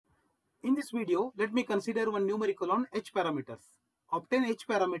In this video, let me consider one numerical on h parameters. Obtain h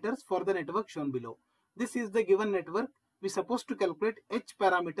parameters for the network shown below. This is the given network. We are supposed to calculate h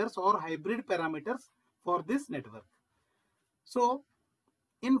parameters or hybrid parameters for this network. So,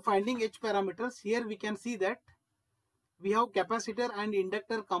 in finding h parameters, here we can see that we have capacitor and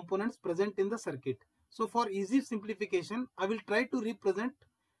inductor components present in the circuit. So, for easy simplification, I will try to represent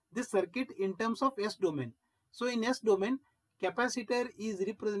this circuit in terms of S domain. So, in S domain, capacitor is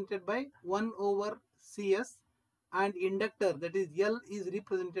represented by 1 over Cs and inductor, that is L, is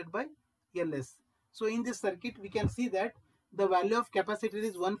represented by Ls. So, in this circuit, we can see that the value of capacitor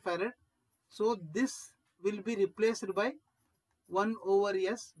is 1 farad. So, this will be replaced by 1 over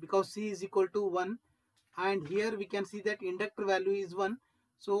S because C is equal to 1, and here we can see that inductor value is 1.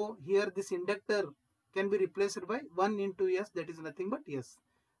 So here this inductor can be replaced by 1 into S, that is nothing but S.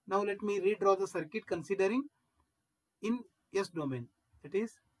 Now let me redraw the circuit considering in S domain. That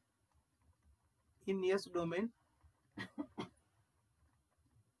is, in S domain,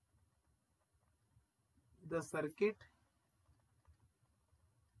 the circuit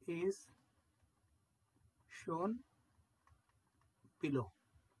is shown below.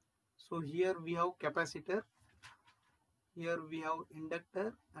 So here we have capacitor, here we have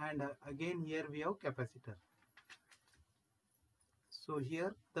inductor, and again here we have capacitor. So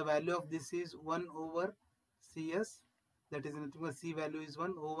here the value of this is 1 over Cs, that is nothing but C value is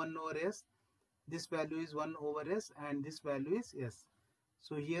 1 over S, this value is 1 over S, and this value is S.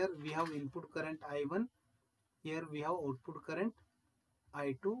 So here we have input current I1, here we have output current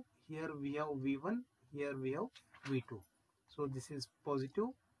I2, here we have V1, here we have V2. So this is positive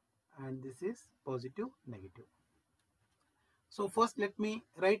and this is positive, negative. So first let me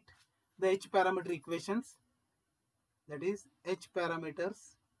write the H parameter equations. That is, H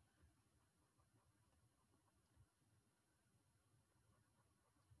parameters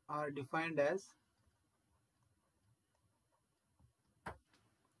are defined as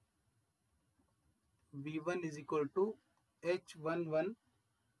V1 is equal to H11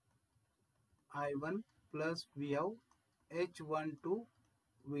 I1 plus we have H12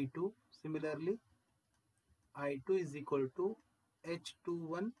 V2. Similarly, I2 is equal to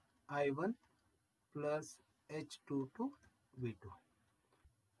H21 I1 plus H22 V2.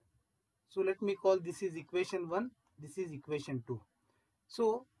 So let me call this is equation 1, this is equation 2.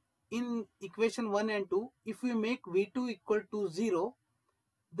 So in equation 1 and 2, if we make V2 equal to 0,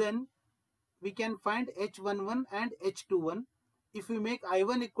 then we can find H11 and H21. If we make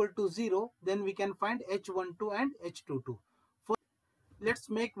I1 equal to 0, then we can find H12 and H22. First, let's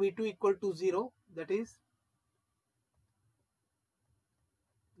make V2 equal to 0. That is,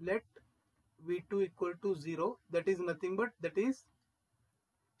 let V2 equal to 0. That is nothing but that is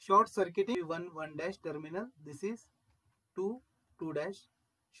short circuiting 1 dash terminal. This is 2 dash,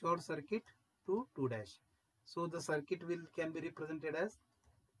 short circuit 2 dash. So the circuit can be represented as,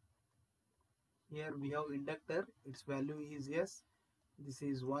 here we have inductor, its value is S, this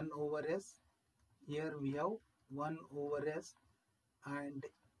is 1 over S, here we have 1 over S, and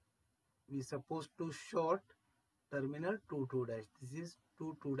we supposed to short terminal 2 dash, this is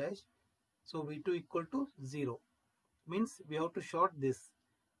 2 dash. So V2 equal to 0 means we have to short this.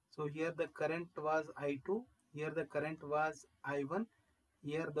 So here the current was I2, here the current was I1,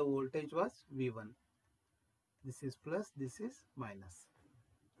 here the voltage was V1. This is plus, this is minus.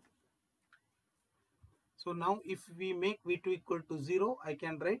 So now if we make V2 equal to 0, I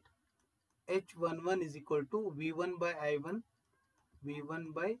can write H11 is equal to V1 by I1,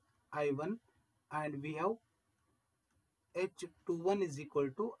 V1 by I1, and we have H21 is equal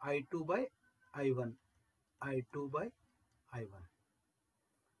to I2 by I1, I2 by I1.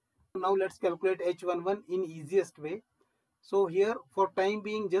 Now let's calculate H11 in easiest way. So here for time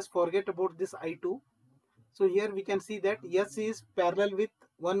being, just forget about this I2. So here we can see that S is parallel with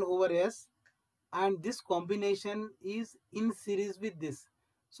 1 over S, and this combination is in series with this.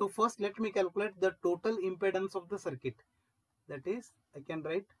 So first let me calculate the total impedance of the circuit. That is, I can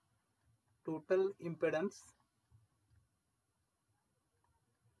write total impedance.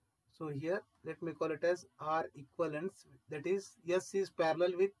 So here let me call it as R equivalence. That is, S is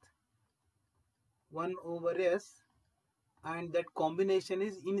parallel with 1 over S, and that combination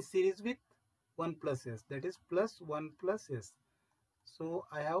is in series with 1 plus S, that is plus 1 plus S. So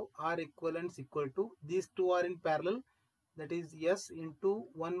I have R equivalence equal to, these two are in parallel, that is S into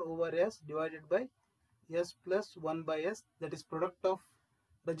 1 over S divided by S plus 1 by S, that is product of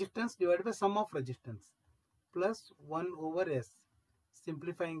resistance divided by sum of resistance, plus 1 over S.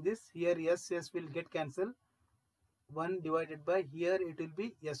 Simplifying this, here S will get cancelled, 1 divided by, here it will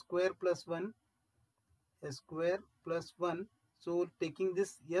be S square plus 1, S square plus 1. So taking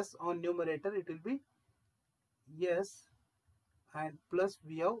this S on numerator, it will be S and plus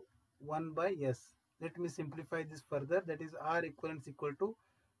we have 1 by S. Let me simplify this further. That is R equivalence equal to,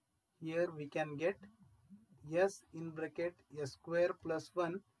 here we can get S in bracket S square plus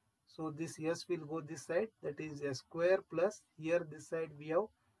 1. So this S will go this side, that is S square plus, here this side we have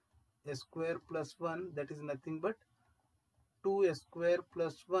S square plus 1, that is nothing but 2S square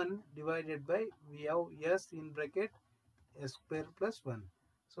plus 1 divided by, we have S in bracket S square plus 1.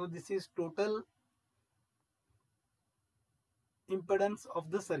 So this is total impedance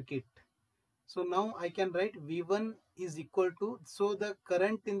of the circuit. So now I can write V1 is equal to, so the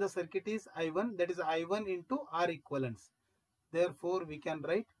current in the circuit is I1, that is I1 into R equivalence. Therefore we can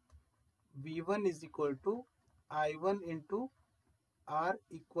write V1 is equal to I1 into R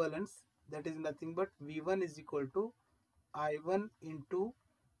equivalence, that is nothing but V1 is equal to I1 into,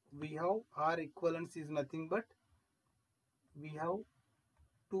 we have R equivalence is nothing but, we have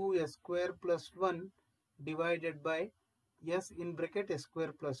 2S square plus 1 divided by S in bracket S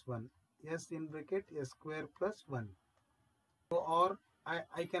square plus 1. S in bracket S square plus 1. So, or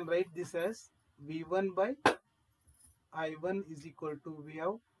I can write this as V1 by I1 is equal to, we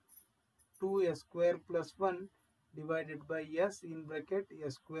have 2S square plus 1 divided by S in bracket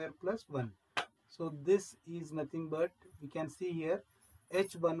S square plus 1. So this is nothing but, we can see here,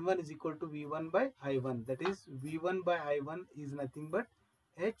 H11 is equal to V1 by I1. That is V1 by I1 is nothing but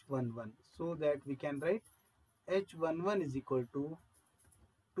H11. So that we can write H11 is equal to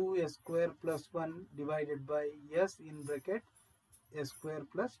 2S square plus 1 divided by S in bracket S square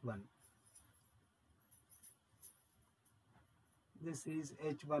plus 1. This is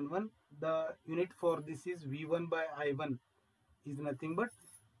H11. The unit for this is V1 by I1 is nothing but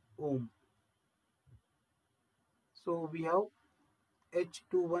ohm. So we have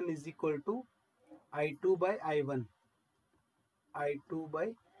H21 is equal to I2 by I1. I2 by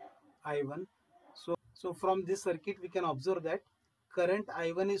I1. So from this circuit we can observe that current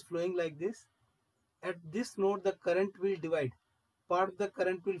I1 is flowing like this. At this node the current will divide. Part of the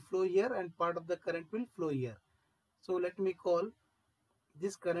current will flow here and part of the current will flow here. So let me call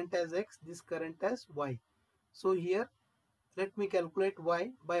this current as X, this current as Y. So here let me calculate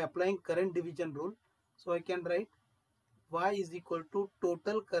Y by applying current division rule. So I can write Y is equal to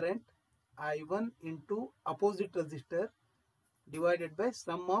total current I1 into opposite resistor divided by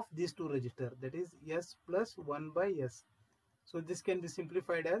sum of these two resistors, that is S plus 1 by S. So this can be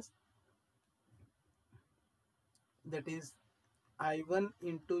simplified as, that is I1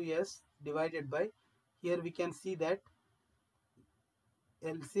 into S divided by, here we can see that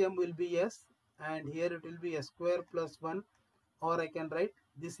LCM will be S and here it will be S square plus 1, or I can write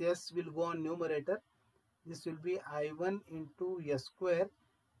this S will go on numerator. This will be I1 into S square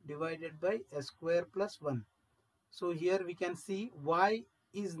divided by S square plus 1. So here we can see Y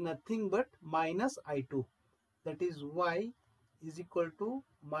is nothing but minus I2. That is Y is equal to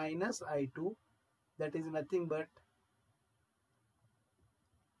minus I2. That is nothing but,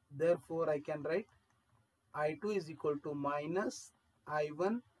 therefore I can write I2 is equal to minus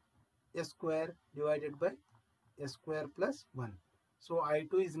I1 S square divided by S square plus 1. So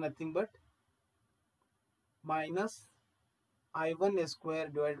I2 is nothing but minus I1 S square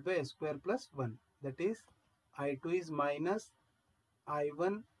divided by S square plus 1. That is I2 is minus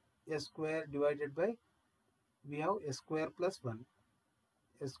I1 S square divided by, we have S square plus 1.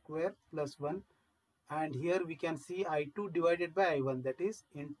 S square plus 1. And here we can see I2 divided by I1, that is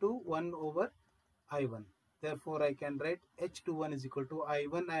into 1 over I1. Therefore I can write H21 is equal to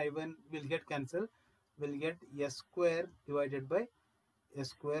I1 will get cancelled, will get S square divided by S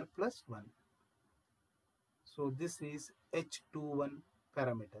square plus 1. So this is H21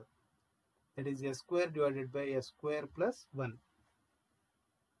 parameter, that is S square divided by S square plus 1.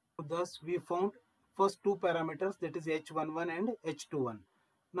 So thus we found first two parameters, that is H11 and H21.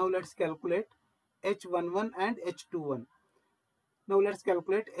 Now let's calculate H11 and H21. Now let's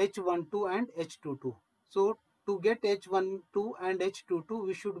calculate H12 and H22. So to get H12 and H22,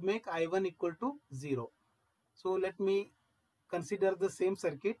 we should make I1 equal to 0. So let me consider the same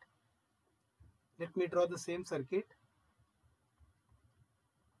circuit. Let me draw the same circuit.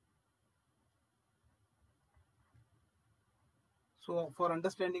 So for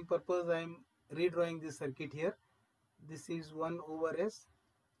understanding purpose, I am redrawing this circuit here. This is 1 over S,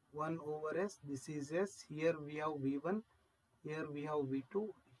 1 over S, this is S. Here we have V1, here we have V2,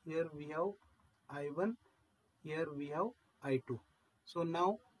 here we have I1, here we have I2. So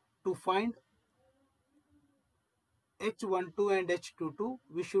now to find H12 and H22,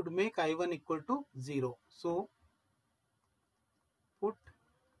 we should make I1 equal to 0. So put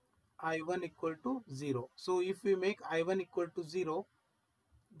I1 equal to 0. So if we make I1 equal to 0,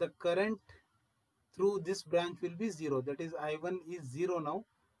 the current through this branch will be 0. That is I1 is 0 now.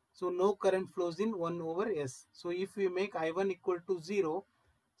 So no current flows in 1 over S. So if we make I1 equal to 0,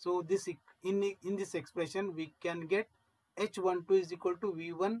 so this in this expression we can get H12 is equal to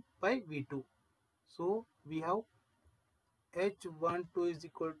V1 by V2. So we have H12 is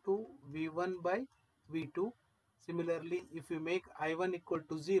equal to V1 by V2. Similarly, if we make I1 equal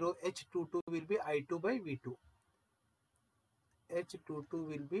to 0, H22 will be I2 by V2. H22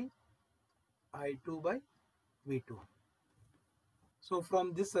 will be I2 by V2. So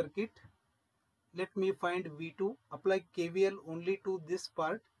from this circuit, let me find V2. Apply KVL only to this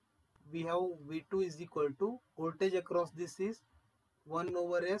part. We have V2 is equal to voltage across this is 1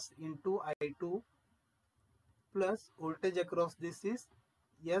 over S into I2 plus voltage across this is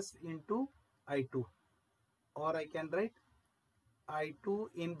S into I2, or I can write I2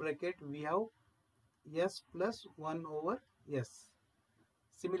 in bracket we have S plus 1 over S.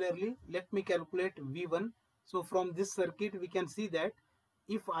 Similarly, let me calculate V1. So from this circuit we can see that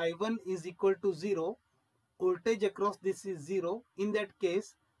if I1 is equal to 0, voltage across this is 0. In that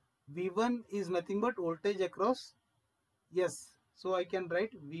case, V1 is nothing but voltage across S. So I can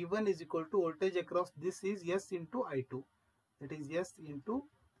write V1 is equal to voltage across this is S into I2. That is S into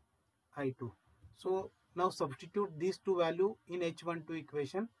I2. So now substitute these two values in H12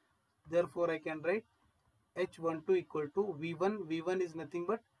 equation. Therefore I can write H12 equal to V1. V1 is nothing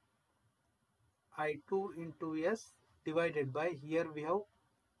but I2 into S divided by, here we have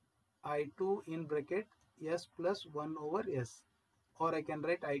I2 in bracket S plus 1 over S, or I can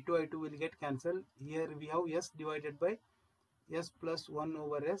write I2 will get cancelled. Here we have S divided by S plus 1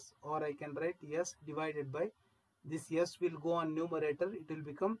 over S, or I can write S divided by, this S will go on numerator, it will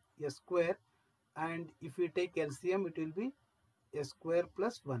become S square, and if we take LCM it will be S square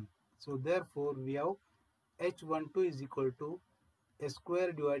plus 1. So therefore we have H12 is equal to S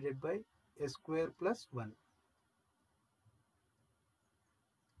square divided by S square plus 1.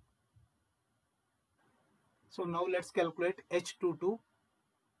 So now let's calculate H22.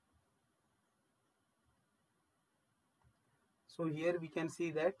 So here we can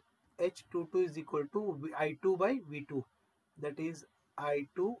see that H22 is equal to I2 by V2. That is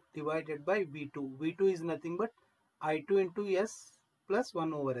I2 divided by V2. V2 is nothing but I2 into S plus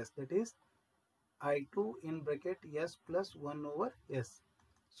 1 over S. That is I2 in bracket S plus 1 over S.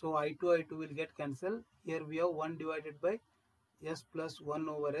 So I2 will get cancelled. Here we have 1 divided by S plus 1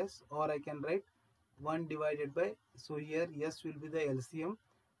 over S, or I can write 1 divided by, so here S will be the LCM.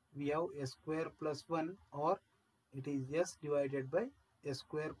 We have S square plus 1, or it is S divided by S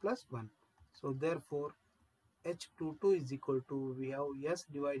square plus 1. So therefore H22 is equal to, we have S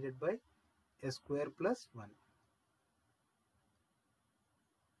divided by S square plus 1.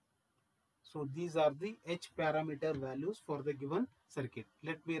 So these are the H parameter values for the given circuit.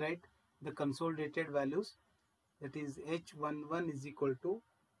 Let me write the consolidated values. That is H11 is equal to,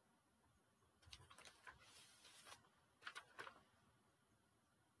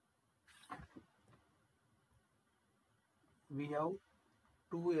 we have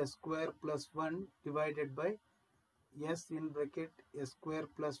 2S square plus 1 divided by S in bracket S square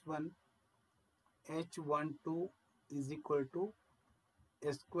plus 1. H12 is equal to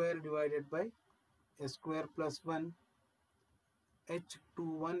S square divided by S square plus 1.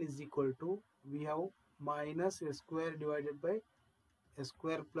 H21 is equal to, we have minus S square divided by S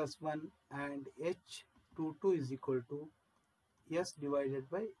square plus 1, and H22 is equal to S divided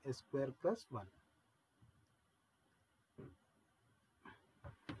by S square plus 1.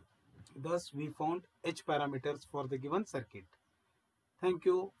 Thus we found H parameters for the given circuit. Thank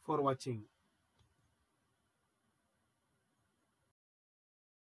you for watching.